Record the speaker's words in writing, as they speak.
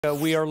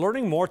We are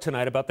learning more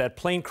tonight about that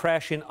plane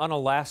crash in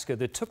Unalaska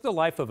that took the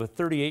life of a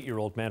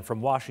 38-year-old man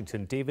from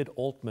Washington. David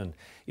Oltman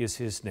is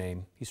his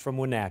name. He's from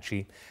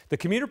Wenatchee. The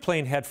commuter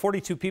plane had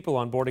 42 people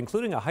on board,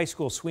 including a high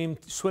school swim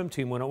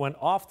team, when it went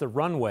off the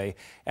runway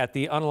at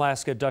the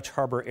Unalaska-Dutch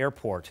Harbor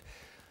airport.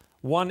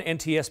 One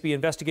NTSB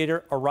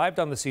investigator arrived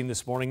on the scene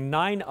this morning.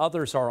 9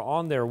 others are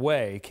on their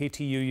way.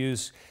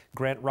 KTUU's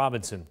Grant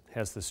Robinson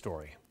has the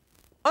story.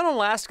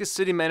 Unalaska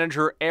City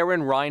Manager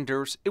Aaron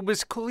Reinders, it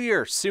was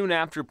clear soon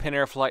after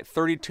Panair Flight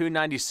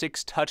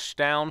 3296 touched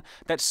down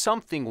that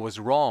something was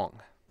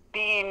wrong.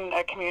 Being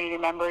a community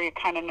member, you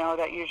kind of know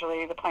that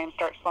usually the plane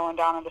starts slowing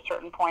down at a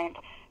certain point.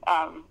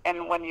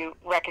 And when you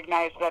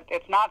recognize that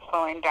it's not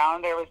slowing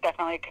down, there was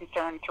definitely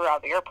concern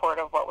throughout the airport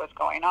of what was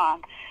going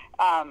on.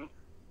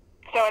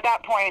 So at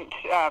that point,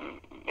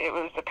 it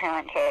was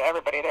apparent to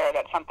everybody there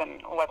that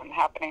something wasn't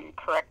happening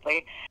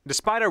correctly.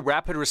 Despite a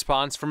rapid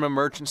response from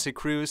emergency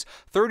crews,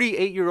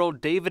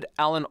 38-year-old David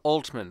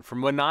Oltman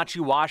from Wenatchee,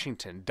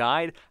 Washington,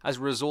 died as a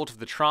result of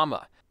the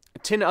trauma.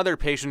 10 other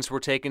patients were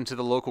taken to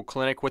the local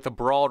clinic with a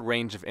broad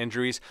range of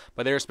injuries,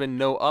 but there's been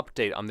no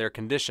update on their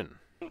condition.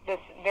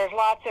 There's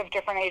lots of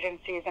different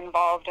agencies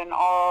involved, and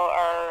all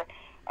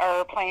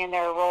are playing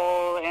their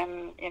role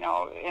in,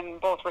 in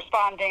both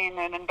responding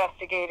and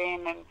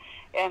investigating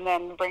and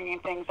then bringing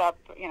things up,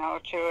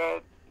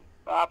 to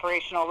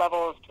operational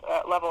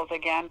levels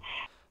again.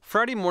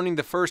 Friday morning,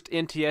 the first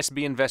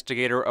NTSB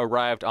investigator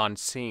arrived on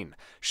scene.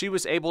 She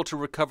was able to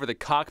recover the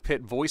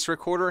cockpit voice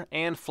recorder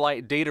and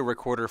flight data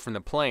recorder from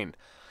the plane.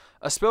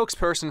 A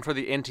spokesperson for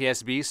the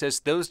NTSB says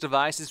those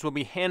devices will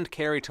be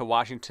hand-carried to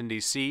Washington,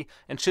 D.C.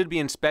 and should be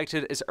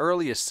inspected as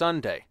early as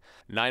Sunday.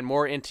 9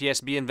 more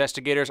NTSB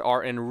investigators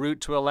are en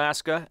route to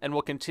Alaska and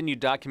will continue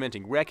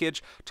documenting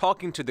wreckage,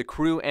 talking to the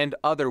crew and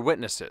other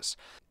witnesses.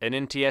 An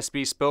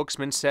NTSB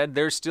spokesman said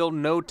there's still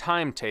no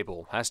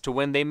timetable as to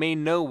when they may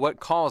know what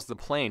caused the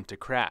plane to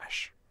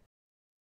crash.